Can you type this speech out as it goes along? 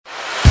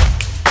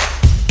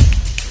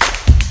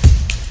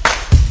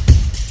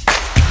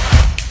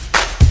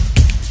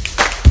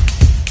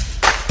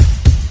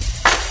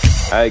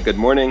Hi, good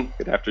morning,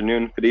 good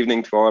afternoon, good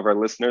evening to all of our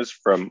listeners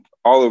from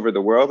all over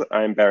the world.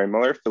 I'm Barry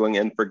Muller, filling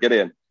in for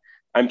Gideon.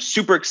 I'm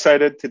super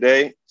excited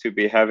today to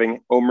be having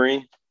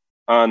Omri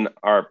on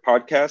our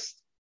podcast,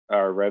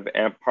 our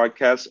RevAmp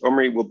podcast.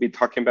 Omri will be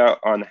talking about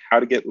on how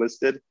to get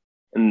listed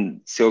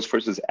in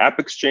Salesforce's App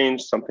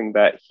Exchange, something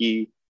that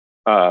he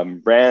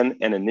ran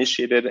and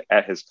initiated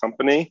at his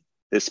company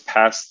this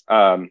past,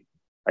 I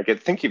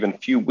think even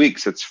few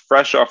weeks. It's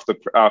fresh off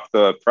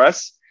the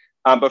press.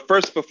 But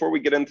first, before we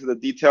get into the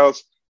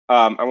details,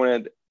 I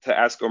wanted to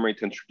ask Omri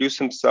to introduce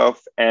himself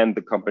and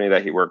the company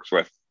that he works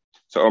with.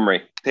 So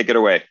Omri, take it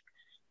away.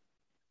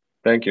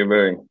 Thank you,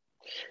 Barry.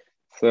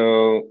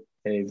 So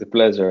it's a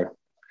pleasure.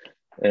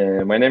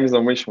 My name is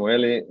Omri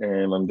Shmueli,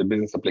 and I'm the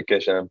business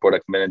application and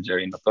product manager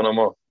in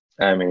Autonomo.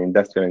 I'm an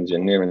industrial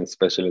engineer and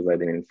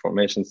specialized in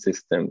information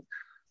systems,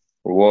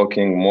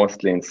 working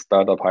mostly in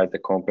startup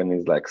high-tech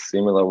companies like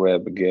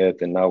SimilarWeb,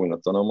 Get, and now in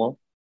Autonomo.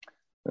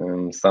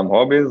 Some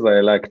hobbies, I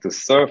like to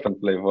surf and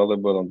play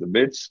volleyball on the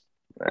beach.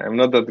 I'm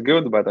not that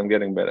good, but I'm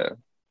getting better.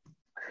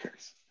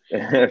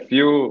 A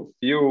few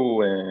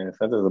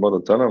sentences about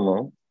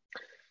Autonomo.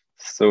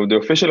 So the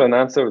official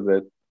answer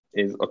that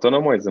is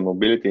Autonomo is a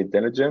mobility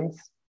intelligence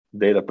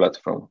data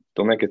platform.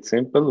 To make it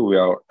simple, we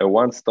are a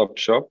one-stop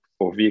shop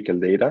for vehicle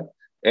data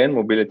and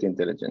mobility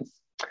intelligence.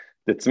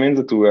 That means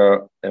that we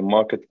are a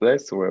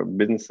marketplace where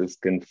businesses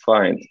can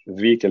find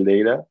vehicle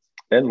data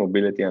and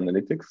mobility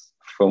analytics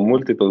from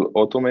multiple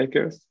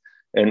automakers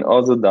and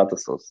other data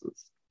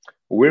sources.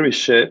 We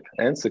reshape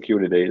and secure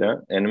the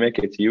data and make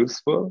it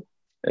useful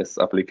as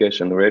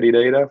application-ready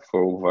data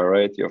for a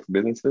variety of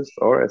businesses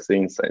or as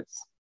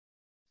insights.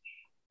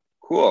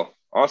 Cool,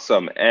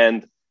 awesome.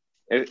 And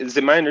is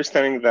it my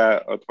understanding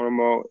that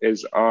Autonomo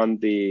is on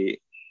the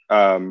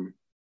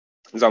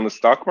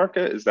stock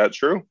market? Is that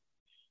true?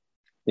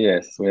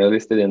 Yes, we are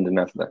listed in the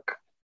Nasdaq.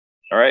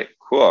 All right,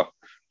 cool.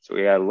 So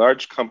we got a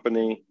large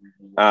company,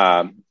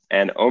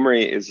 and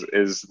Omri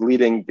is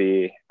leading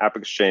the App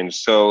Exchange.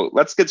 So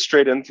let's get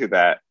straight into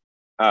that.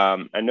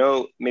 I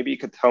know maybe you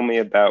could tell me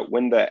about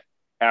when the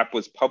app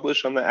was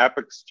published on the App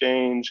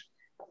Exchange,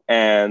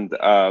 and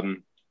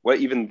what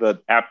even the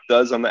app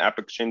does on the App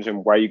Exchange,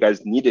 and why you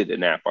guys needed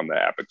an app on the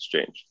App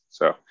Exchange.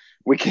 So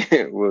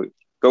we'll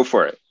go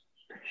for it.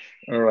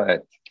 All right.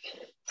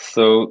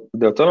 So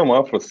the Autonomo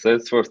app for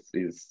Salesforce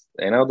is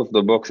an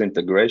out-of-the-box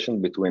integration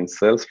between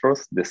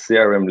Salesforce, the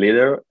CRM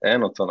leader,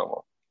 and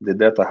Autonomo, the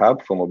data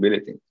hub for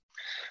mobility.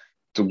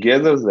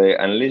 Together, they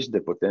unleash the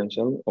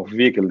potential of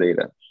vehicle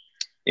data.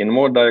 In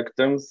more direct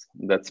terms,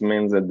 that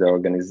means that the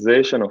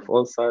organization of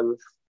all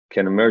silos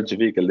can merge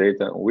vehicle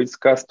data with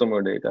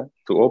customer data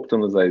to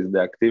optimize the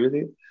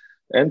activity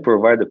and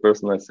provide the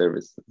personalized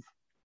services.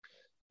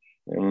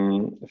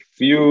 A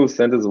few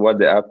sentences what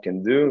the app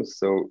can do.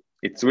 So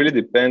it really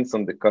depends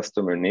on the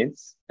customer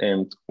needs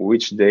and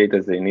which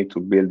data they need to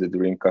build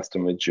during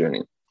customer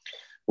journey.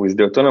 With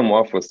the Autonomo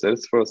app for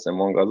Salesforce,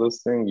 among other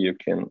things, you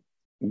can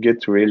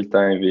get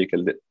real-time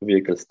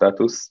vehicle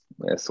status,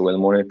 as well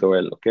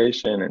monitor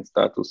location and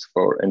status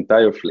for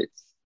entire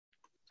fleets.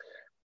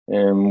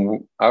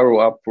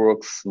 Our app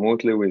works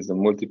smoothly with the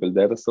multiple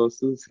data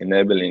sources,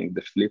 enabling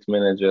the fleet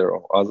manager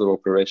or other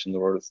operation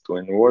roles to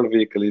enroll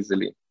vehicle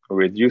easily,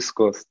 reduce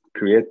cost,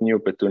 create new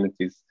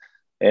opportunities,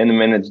 and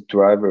manage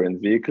driver and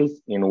vehicles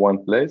in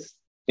one place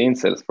in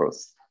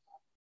Salesforce.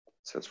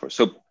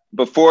 So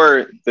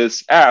before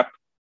this app,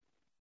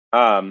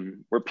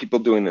 were people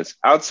doing this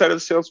outside of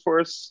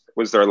Salesforce?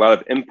 Was there a lot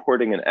of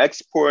importing and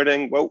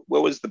exporting? What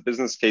was the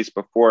business case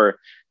before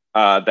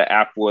the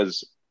app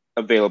was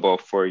available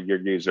for your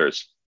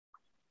users?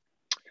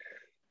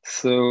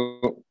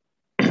 So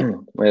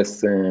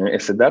as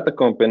a data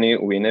company,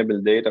 we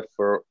enable data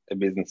for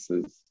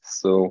businesses.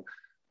 So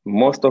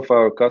most of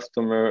our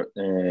customers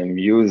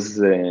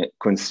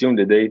consume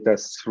the data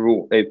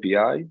through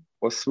API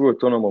or through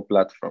Autonomo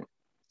platform.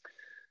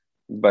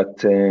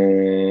 But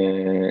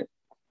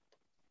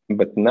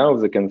now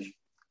they can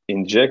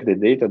inject the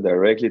data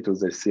directly to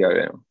their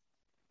CRM.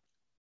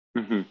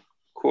 Mm-hmm.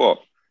 Cool.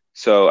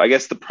 So I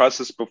guess the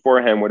process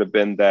beforehand would have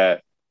been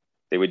that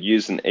they would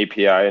use an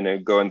API and it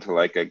would go into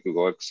like a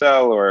Google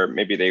Excel, or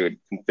maybe they would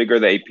configure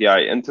the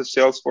API into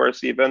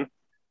Salesforce even.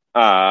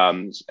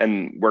 And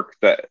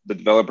the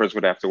developers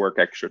would have to work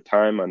extra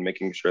time on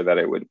making sure that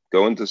it would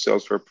go into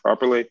Salesforce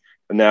properly.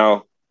 But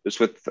now, just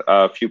with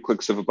a few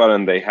clicks of a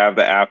button, they have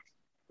the app,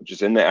 which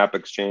is in the App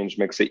Exchange,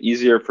 makes it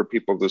easier for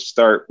people to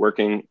start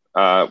working,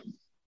 to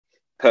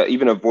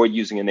even avoid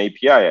using an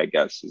API, I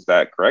guess. Is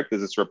that correct? Is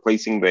this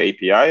replacing the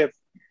API?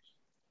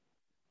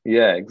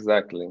 Yeah,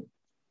 exactly.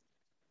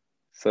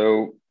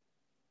 So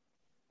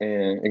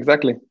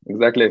exactly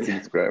as you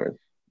described it.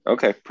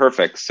 Okay,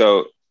 perfect.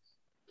 So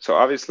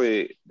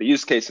obviously the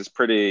use case is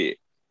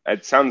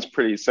it sounds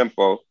pretty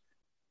simple.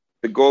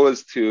 The goal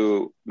is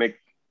to make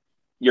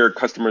your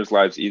customers'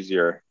 lives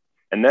easier.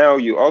 And now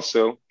you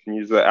also can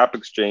use the App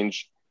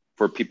Exchange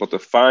for people to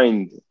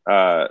find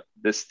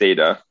this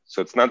data.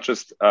 So it's not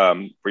just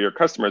for your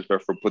customers,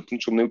 but for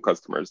potential new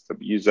customers to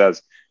use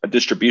as a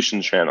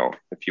distribution channel,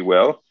 if you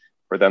will.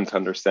 for them to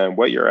understand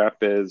what your app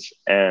is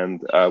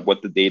and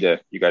what the data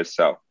you guys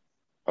sell.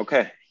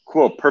 Okay,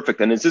 cool,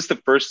 perfect. And is this the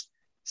first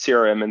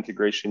CRM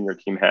integration your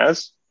team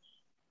has?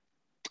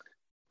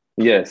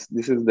 Yes,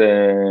 this is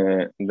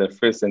the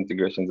first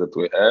integration that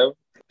we have.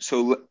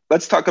 So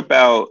let's talk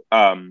about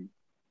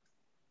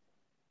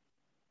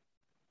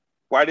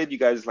why did you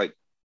guys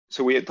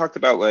so we had talked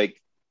about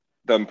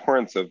the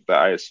importance of the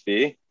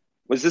ISV.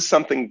 Was this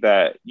something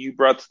that you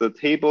brought to the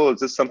table? Is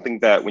this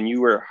something that when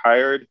you were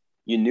hired,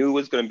 you knew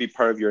was going to be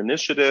part of your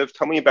initiative?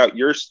 Tell me about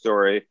your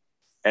story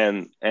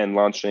and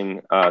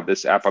launching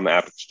this app on the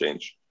App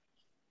Exchange.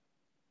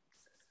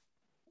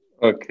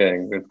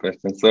 Okay, good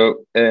question.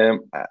 So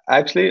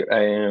actually,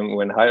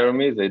 when hire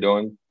me, they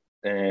don't.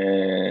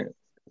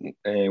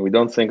 We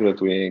don't think that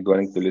we're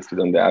going to list it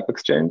on the App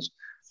Exchange.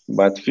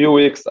 But a few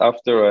weeks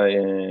after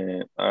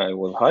I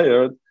was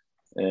hired,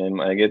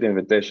 I get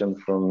invitation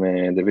from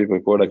the VP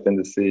product and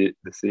the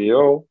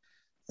CEO,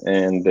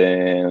 and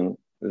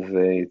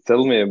they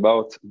tell me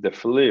about the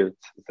flirt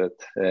that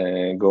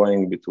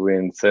going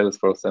between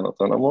Salesforce and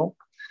Autonomo.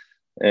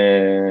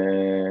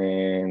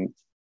 And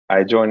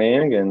I join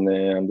in and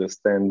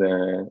understand,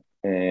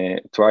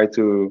 try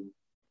to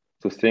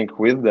think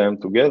with them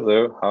together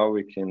how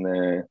we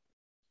can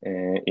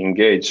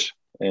engage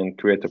and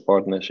create a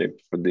partnership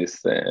for this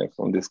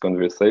from this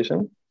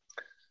conversation.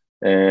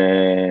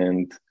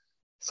 And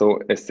so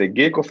as a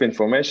geek of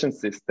information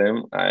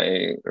system,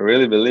 I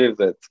really believe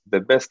that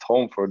the best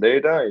home for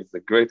data is a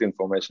great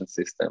information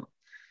system.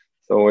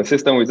 So a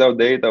system without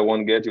data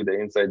won't get you the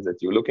insights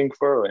that you're looking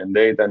for, and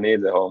data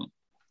needs a home,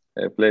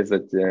 a place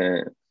that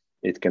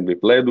it can be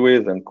played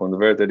with and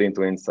converted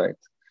into insight.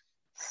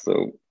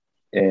 So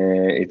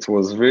it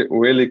was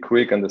really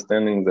quick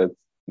understanding that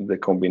the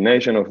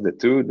combination of the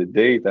two, the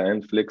data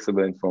and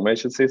flexible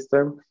information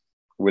system,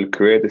 will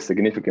create a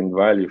significant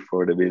value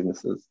for the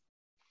businesses.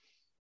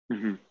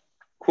 Mm-hmm.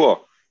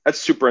 Cool. That's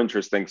super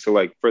interesting. So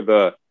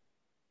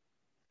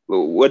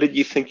what did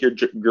you think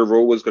your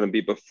role was going to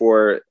be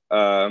before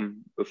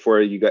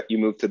you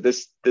moved to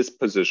this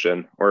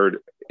position,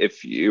 or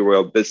if you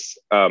will, this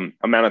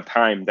amount of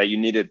time that you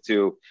needed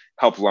to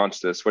help launch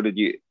this? What did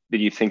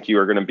you think you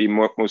were going to be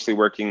mostly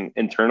working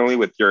internally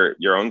with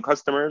your own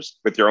customers,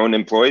 with your own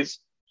employees?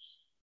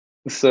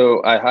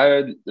 So I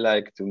hired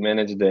to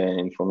manage the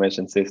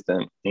information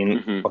system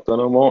in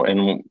Autonomo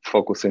and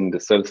focus in the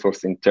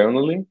Salesforce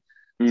internally.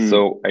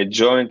 So I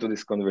joined to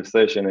this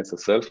conversation as a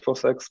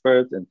Salesforce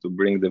expert and to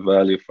bring the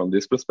value from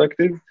this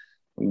perspective.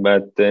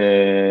 But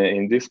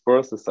in this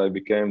process, I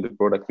became the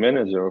product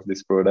manager of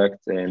this product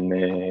and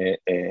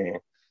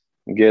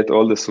get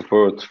all the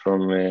support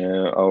from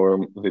our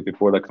VP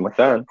product,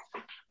 Matan,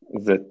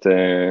 that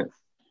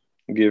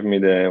give me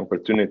the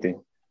opportunity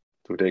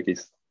to take it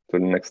to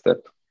the next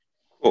step.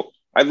 Cool.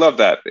 I love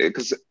that,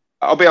 because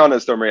I'll be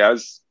honest, Omri, I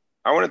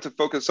wanted to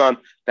focus on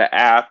the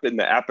app and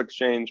the App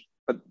Exchange,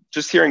 but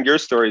just hearing your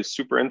story is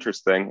super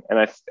interesting. And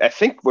I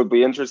think would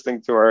be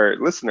interesting to our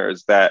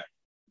listeners that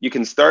you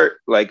can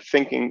start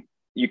thinking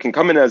you can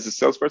come in as a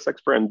Salesforce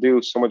expert and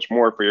do so much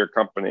more for your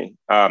company.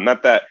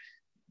 Not that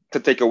to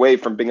take away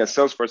from being a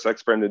Salesforce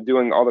expert and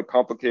doing all the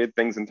complicated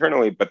things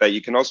internally, but that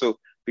you can also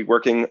be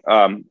working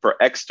for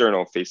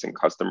external facing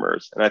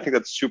customers. And I think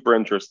that's super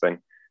interesting.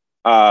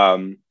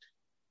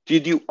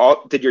 Did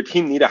your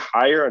team need to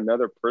hire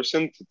another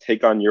person to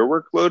take on your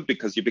workload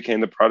because you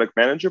became the product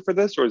manager for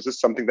this, or is this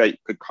something that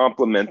could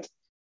complement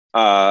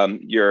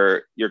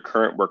your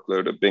current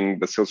workload of being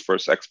the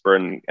Salesforce expert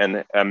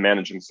and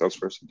managing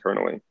Salesforce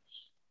internally?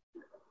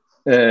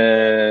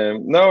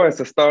 No,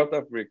 as a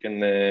startup, we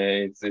can.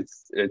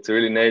 It's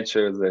really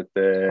nature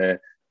that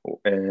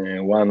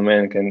one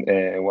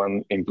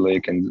employee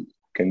can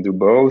do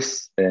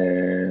both.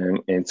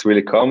 It's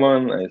really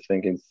common. I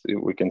think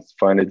we can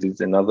find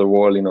it's another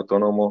role in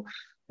Autonomo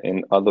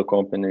and other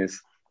companies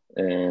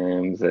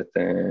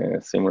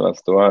that similar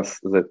to us,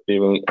 that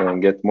people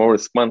get more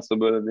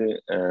responsibility,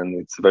 and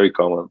it's very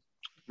common.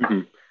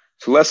 Mm-hmm.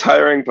 So less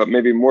hiring, but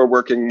maybe more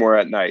working more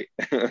at night.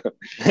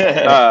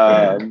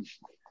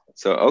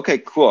 So, okay,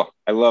 cool.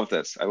 I love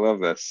this.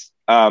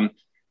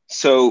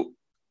 So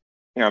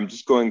I'm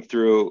just going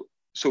through.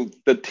 So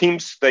the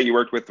teams that you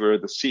worked with were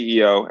the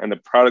CEO and the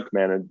product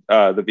manager,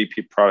 the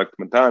VP product,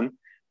 Matan.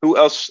 Who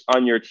else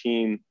on your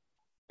team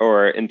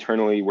or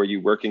internally were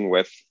you working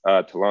with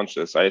to launch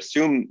this? I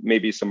assume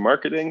maybe some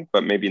marketing,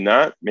 but maybe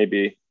not.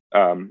 Maybe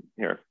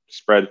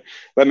spread.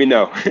 Let me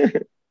know.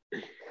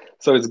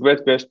 So it's a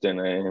great question,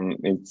 and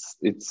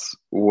it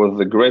was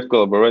a great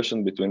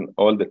collaboration between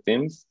all the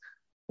teams.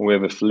 We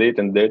have a fleet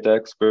and data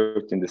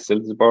expert in the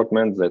sales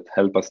department that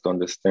help us to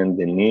understand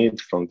the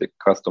need from the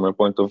customer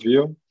point of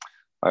view.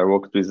 I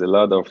worked with a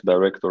lot of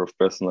director of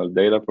personal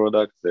data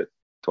products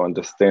to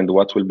understand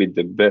what will be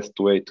the best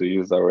way to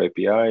use our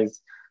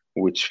APIs,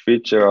 which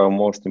feature are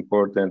most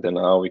important, and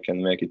how we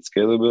can make it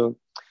scalable.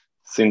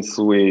 Since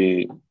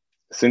we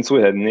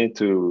had need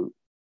to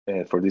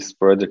for this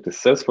project a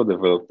Salesforce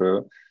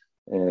developer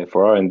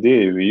for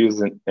R&D, we use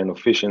an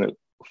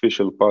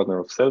official partner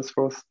of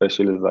Salesforce,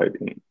 specialized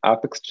in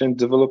App Exchange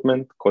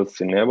development called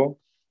Cinebo.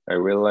 I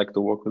really like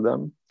to work with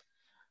them.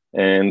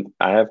 And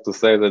I have to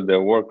say that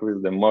the work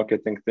with the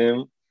marketing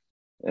team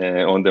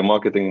on the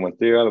marketing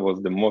material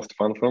was the most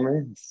fun for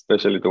me,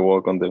 especially to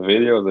work on the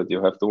videos that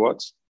you have to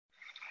watch.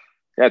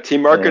 Yeah,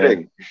 team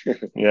marketing.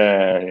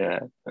 Yeah.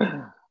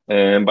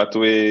 But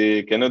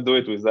we cannot do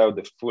it without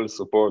the full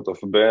support of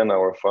Ben,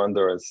 our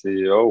founder and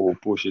CEO, who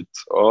push it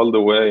all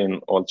the way in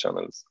all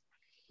channels.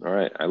 All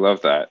right, I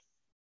love that.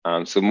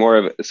 So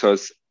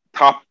it's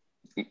top.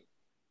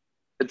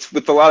 It's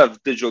with a lot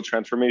of digital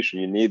transformation.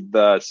 You need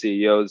the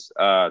CEO's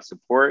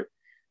support,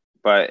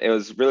 but it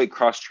was really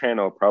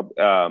cross-channel.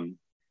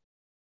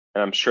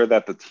 And I'm sure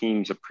that the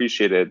teams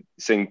appreciated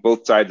seeing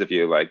both sides of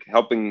you, like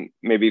helping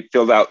maybe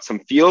fill out some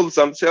fields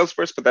on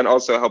Salesforce, but then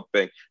also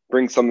helping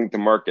bring something to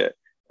market.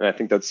 And I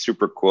think that's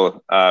super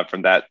cool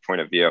from that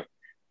point of view.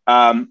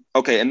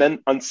 Okay, and then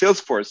on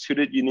Salesforce, who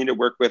did you need to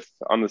work with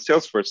on the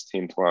Salesforce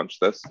team to launch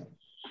this?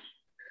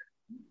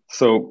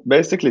 So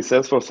basically,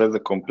 Salesforce has a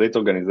complete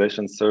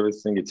organization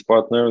servicing its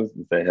partners.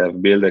 They have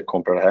built a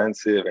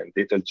comprehensive and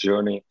detailed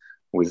journey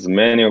with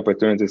many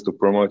opportunities to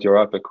promote your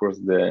app across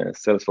the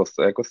Salesforce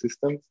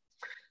ecosystem.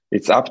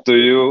 It's up to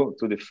you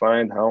to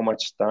define how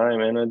much time,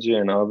 energy,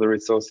 and other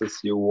resources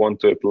you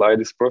want to apply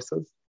this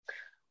process.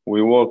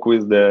 We work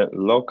with the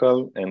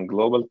local and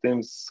global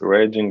teams,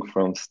 ranging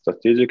from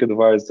strategic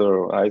advisor,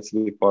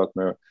 ISV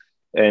partner,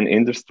 and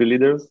industry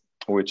leaders,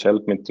 which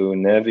help me to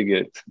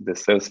navigate the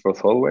Salesforce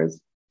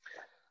hallways.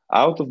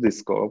 Out of this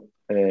scope,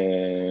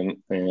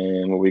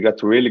 we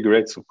got really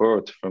great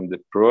support from the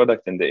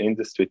product and the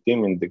industry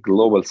team in the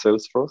global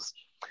Salesforce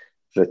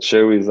that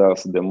share with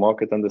us the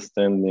market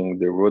understanding,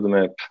 the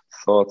roadmap,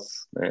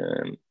 thoughts,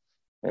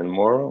 and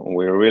more.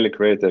 We really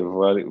create a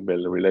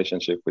valuable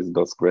relationship with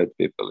those great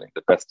people in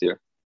the past year.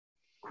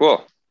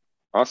 Cool.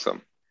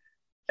 Awesome.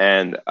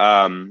 And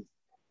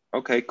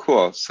okay,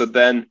 cool. So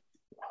then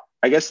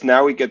I guess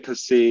now we get to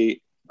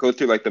go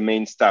through like the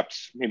main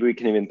steps. Maybe we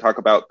can even talk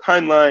about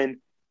timeline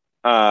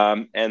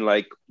and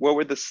like what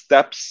were the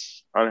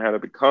steps on how to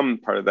become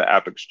part of the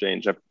App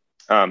Exchange.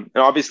 And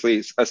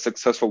obviously a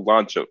successful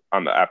launch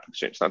on the App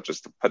Exchange, not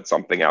just to put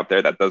something out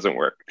there that doesn't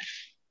work.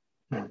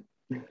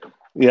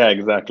 Yeah,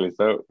 exactly.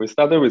 So we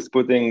started with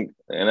putting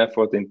an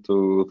effort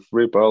into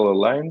 3 parallel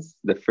lines.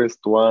 The first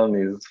one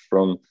is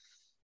from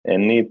a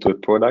need to a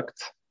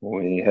product.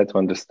 We had to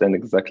understand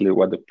exactly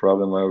what the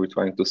problem are we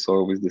trying to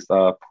solve with this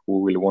app, who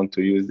will want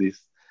to use this,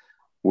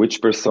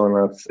 which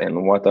personas,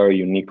 and what are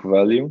unique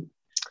value.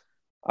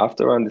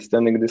 After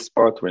understanding this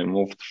part, we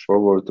moved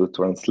forward to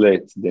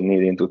translate the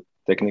need into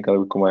technical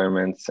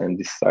requirements and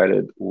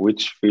decided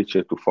which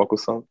feature to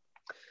focus on.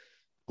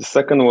 The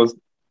second was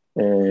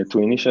to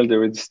initiate the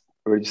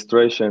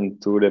registration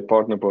to the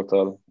partner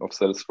portal of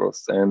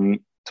Salesforce and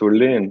to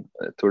learn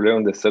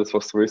the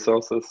Salesforce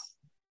resources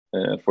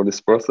for this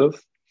process.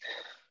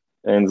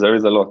 And there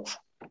is a lot.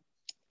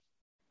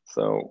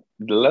 So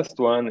the last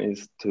one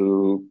is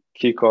to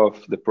kick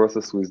off the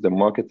process with the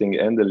marketing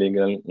and the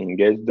legal,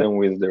 engage them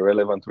with the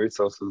relevant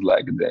resources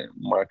like the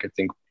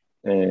marketing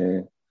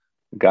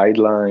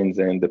guidelines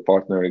and the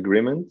partner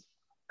agreement.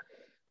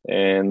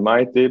 And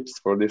my tips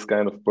for this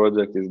kind of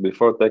project is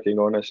before taking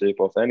ownership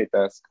of any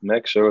task,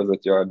 make sure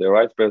that you are the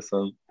right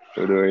person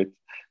to do it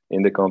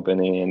in the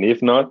company. And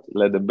if not,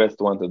 let the best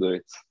one to do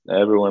it.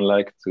 Everyone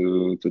likes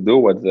to do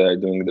what they are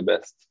doing the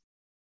best.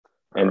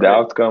 And the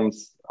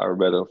outcomes are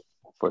better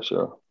for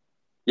sure.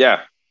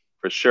 Yeah,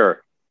 for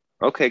sure.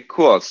 Okay,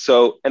 cool.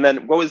 So, and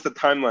then what was the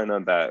timeline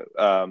on that?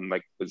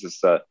 Like, was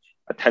this a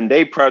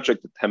 10-day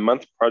project, a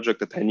 10-month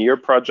project, a 10-year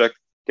project?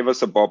 Give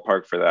us a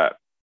ballpark for that.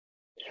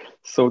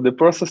 So the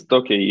process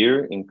took a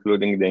year,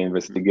 including the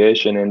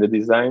investigation and the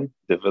design,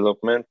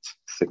 development,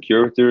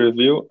 security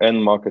review,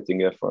 and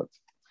marketing effort.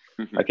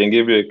 Mm-hmm. I can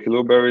give you a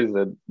clue, Barry,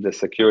 that the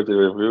security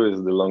review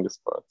is the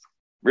longest part.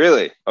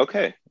 Really?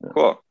 Okay, yeah.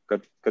 Cool.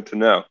 Good to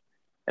know.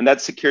 And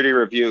that security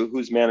review,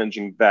 who's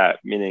managing that?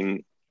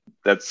 Meaning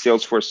that's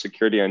Salesforce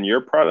security on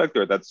your product,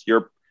 or that's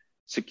your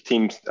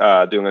team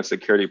doing a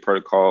security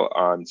protocol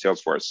on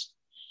Salesforce?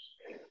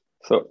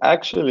 So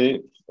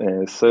actually,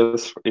 it's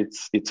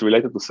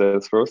related to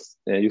Salesforce.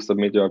 You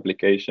submit your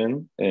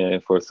application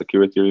for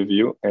security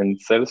review, and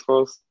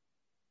Salesforce,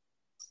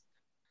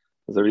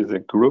 there is a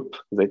group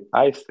that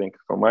I think,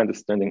 from my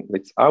understanding,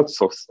 it's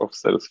outsourced of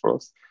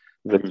Salesforce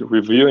that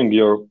reviewing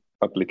your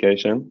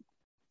application.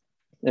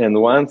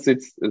 And once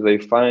they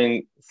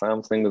find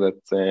something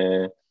that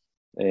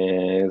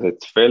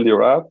failed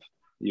your app,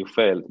 you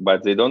failed,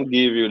 but they don't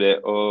give you the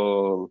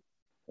all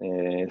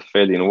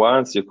failed in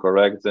once, you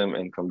correct them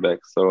and come back.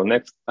 So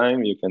next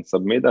time you can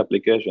submit the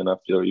application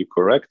after you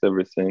correct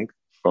everything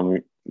from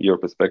your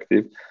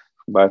perspective,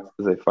 but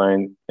they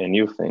find a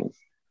new thing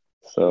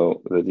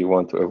so that you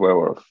want to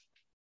aware of.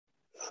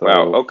 So,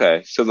 wow.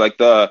 Okay. So like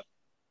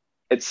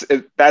that's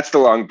the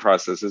long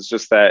process. It's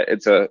just that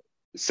it's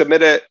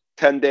submit it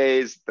 10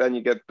 days, then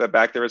you get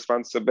back the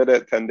response, submit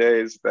it 10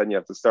 days, then you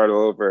have to start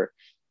all over,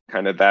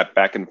 kind of that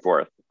back and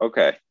forth.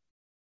 Okay.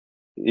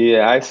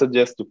 Yeah, I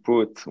suggest to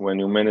put, when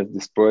you manage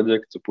this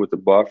project, to put a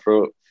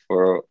buffer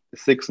for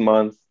 6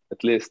 months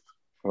at least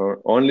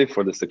only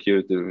for the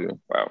security review.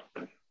 Wow.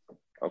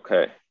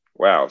 Okay.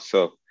 Wow.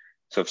 So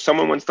if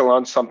someone wants to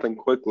launch something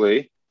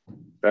quickly,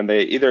 then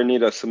they either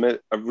need to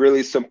submit a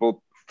really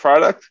simple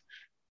product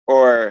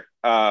or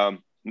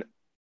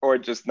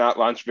just not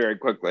launch very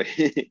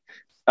quickly.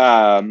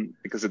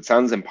 Because it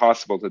sounds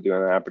impossible to do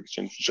on an App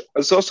Exchange.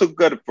 It's also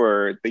good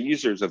for the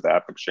users of the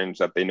App Exchange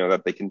that they know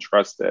that they can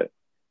trust it.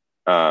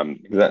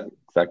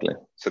 Exactly.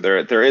 So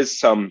there is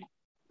some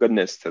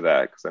goodness to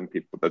that, because then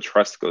the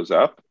trust goes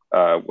up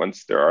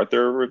once there are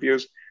their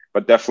reviews.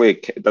 But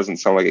definitely, it doesn't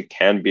sound like it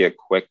can be a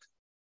quick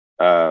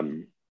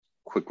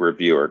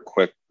review or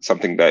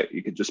something that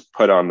you could just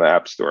put on the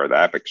App Store, the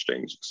App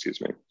Exchange, excuse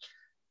me.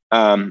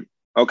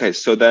 Okay,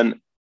 so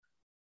then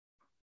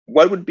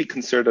what would be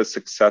considered a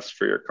success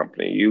for your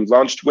company? You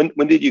launched,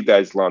 when did you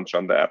guys launch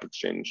on the App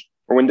Exchange?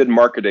 Or when did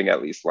marketing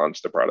at least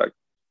launch the product?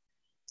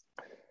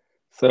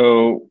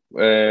 So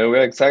we're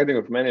excited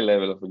with many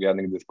levels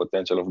regarding this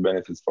potential of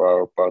benefits for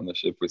our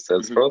partnership with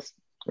Salesforce,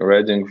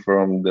 ranging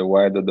from the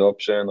wide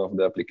adoption of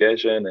the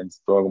application and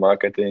strong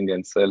marketing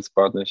and sales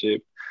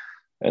partnership,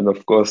 and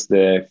of course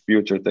the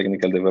future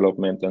technical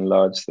development and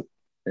large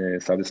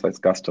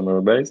satisfied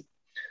customer base.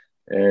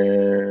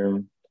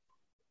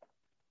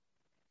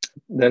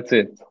 That's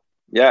it.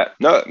 Yeah,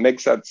 no, it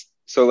makes sense.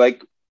 So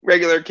like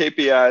regular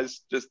KPIs,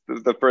 just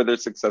the further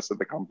success of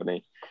the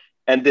company.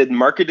 And did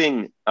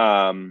marketing,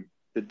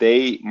 did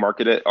they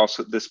market it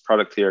also, this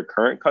product to your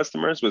current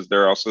customers? Was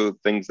there also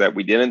things that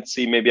we didn't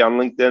see maybe on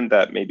LinkedIn,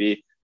 that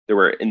maybe there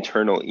were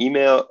internal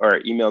email or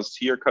emails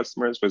to your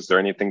customers? Was there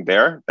anything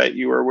there that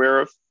you were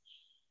aware of?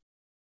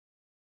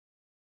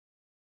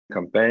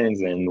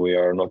 Campaigns, and we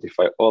are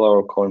notify all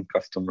our current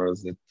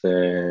customers that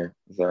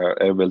they are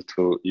able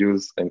to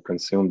use and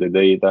consume the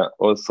data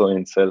also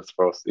in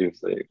Salesforce if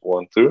they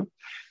want to,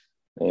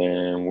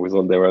 and with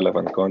all the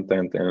relevant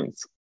content, and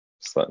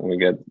so we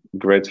get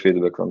great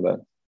feedback on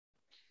that.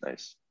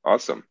 Nice.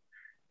 Awesome.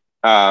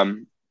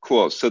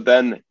 Cool. So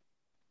then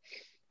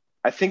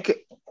I think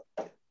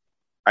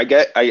I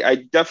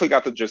definitely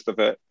got the gist of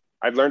it.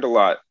 I've learned a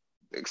lot,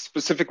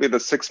 specifically the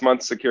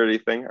 6-month security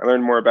thing. I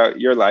learned more about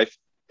your life.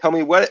 Tell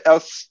me, what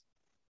else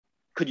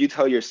could you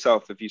tell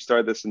yourself if you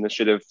started this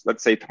initiative,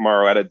 let's say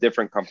tomorrow, at a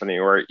different company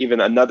or even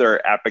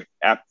another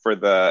app for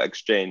the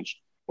exchange?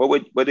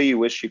 What do you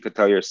wish you could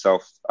tell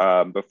yourself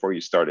before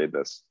you started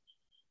this?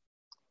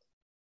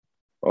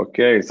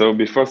 Okay, so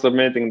before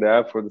submitting the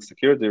app for the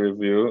security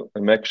review, I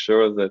make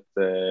sure that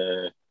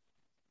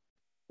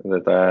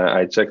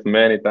I checked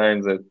many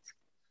times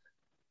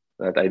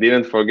that I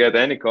didn't forget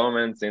any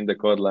comments in the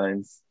code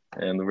lines,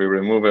 and we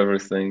remove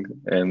everything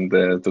and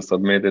to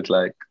submit it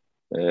like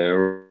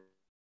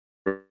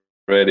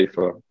ready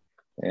for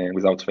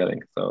without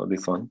failing. So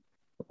this one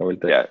I will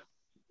take. Yeah.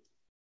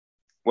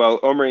 Well,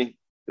 Omri,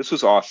 this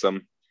was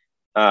awesome.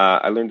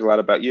 I learned a lot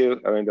about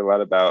you. I learned a lot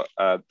about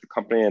the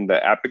company and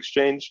the App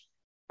Exchange.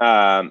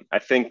 I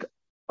think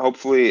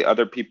hopefully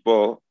other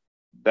people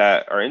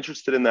that are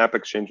interested in the App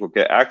Exchange will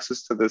get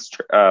access to this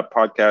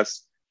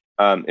podcast.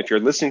 If you're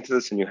listening to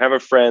this and you have a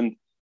friend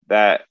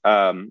that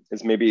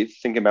is maybe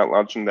thinking about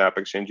launching the App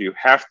Exchange, you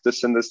have to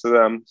send this to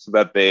them so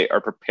that they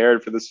are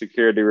prepared for the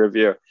security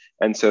review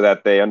and so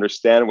that they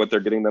understand what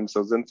they're getting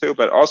themselves into,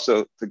 but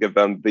also to give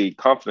them the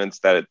confidence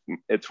that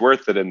it's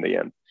worth it in the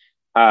end.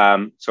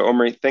 So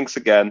Omri, thanks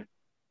again.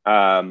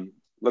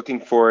 Looking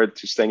forward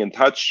to staying in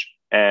touch,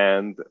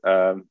 and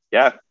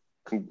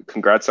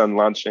congrats on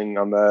launching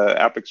on the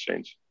App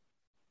Exchange.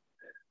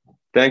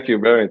 Thank you,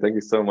 Barry. Thank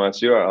you so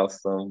much. You are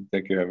awesome.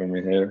 Thank you for having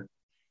me here.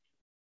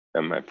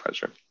 And my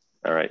pleasure.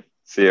 All right.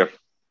 See you.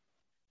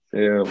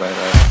 See you.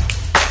 Bye-bye.